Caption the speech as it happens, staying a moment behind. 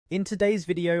In today's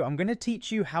video, I'm going to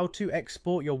teach you how to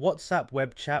export your WhatsApp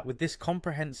web chat with this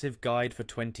comprehensive guide for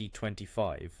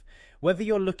 2025. Whether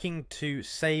you're looking to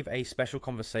save a special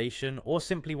conversation or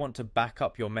simply want to back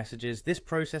up your messages, this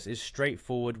process is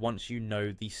straightforward once you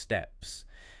know the steps.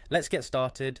 Let's get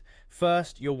started.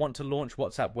 First, you'll want to launch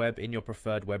WhatsApp Web in your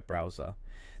preferred web browser.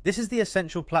 This is the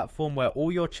essential platform where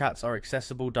all your chats are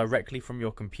accessible directly from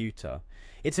your computer.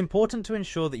 It's important to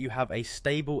ensure that you have a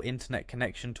stable internet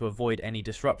connection to avoid any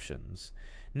disruptions.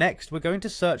 Next, we're going to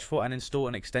search for and install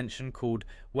an extension called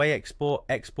WayExport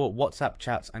Export WhatsApp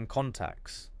Chats and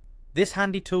Contacts. This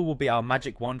handy tool will be our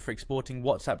magic wand for exporting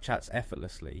WhatsApp chats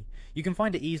effortlessly. You can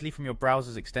find it easily from your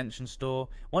browser's extension store.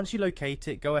 Once you locate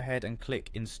it, go ahead and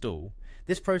click Install.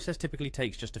 This process typically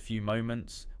takes just a few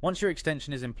moments. Once your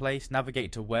extension is in place,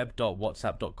 navigate to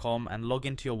web.whatsapp.com and log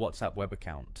into your WhatsApp web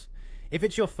account. If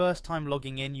it's your first time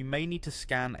logging in, you may need to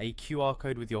scan a QR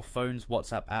code with your phone's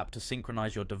WhatsApp app to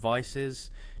synchronize your devices.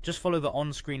 Just follow the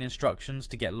on-screen instructions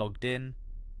to get logged in.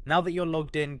 Now that you're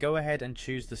logged in, go ahead and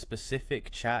choose the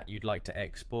specific chat you'd like to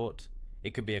export.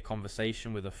 It could be a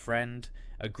conversation with a friend,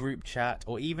 a group chat,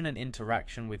 or even an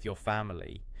interaction with your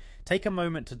family. Take a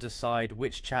moment to decide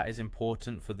which chat is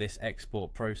important for this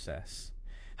export process.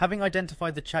 Having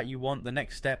identified the chat you want, the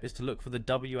next step is to look for the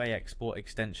WAExport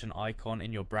extension icon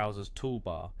in your browser's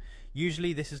toolbar.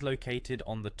 Usually this is located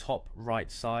on the top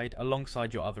right side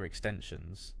alongside your other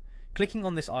extensions. Clicking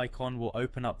on this icon will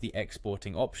open up the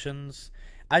exporting options.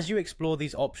 As you explore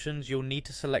these options, you'll need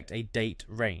to select a date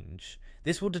range.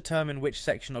 This will determine which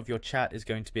section of your chat is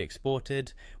going to be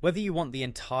exported, whether you want the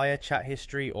entire chat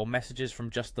history or messages from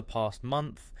just the past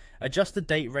month. Adjust the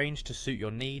date range to suit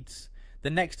your needs. The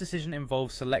next decision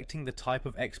involves selecting the type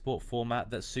of export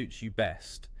format that suits you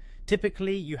best.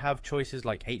 Typically, you have choices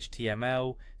like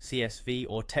HTML, CSV,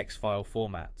 or text file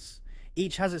formats.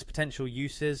 Each has its potential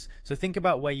uses, so think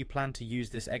about where you plan to use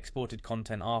this exported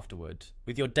content afterward.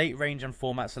 With your date range and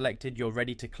format selected, you're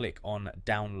ready to click on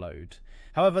Download.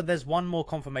 However, there's one more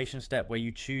confirmation step where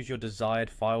you choose your desired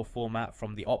file format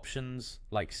from the options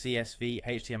like CSV,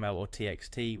 HTML, or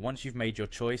TXT. Once you've made your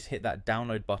choice, hit that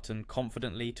download button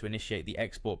confidently to initiate the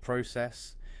export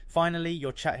process. Finally,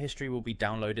 your chat history will be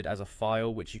downloaded as a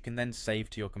file which you can then save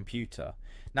to your computer.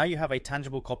 Now you have a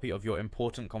tangible copy of your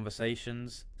important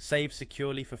conversations, saved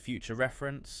securely for future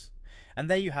reference. And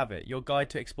there you have it, your guide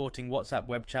to exporting WhatsApp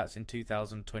web chats in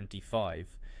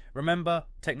 2025. Remember,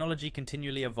 technology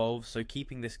continually evolves, so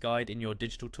keeping this guide in your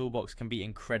digital toolbox can be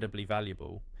incredibly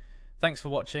valuable. Thanks for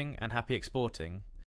watching and happy exporting.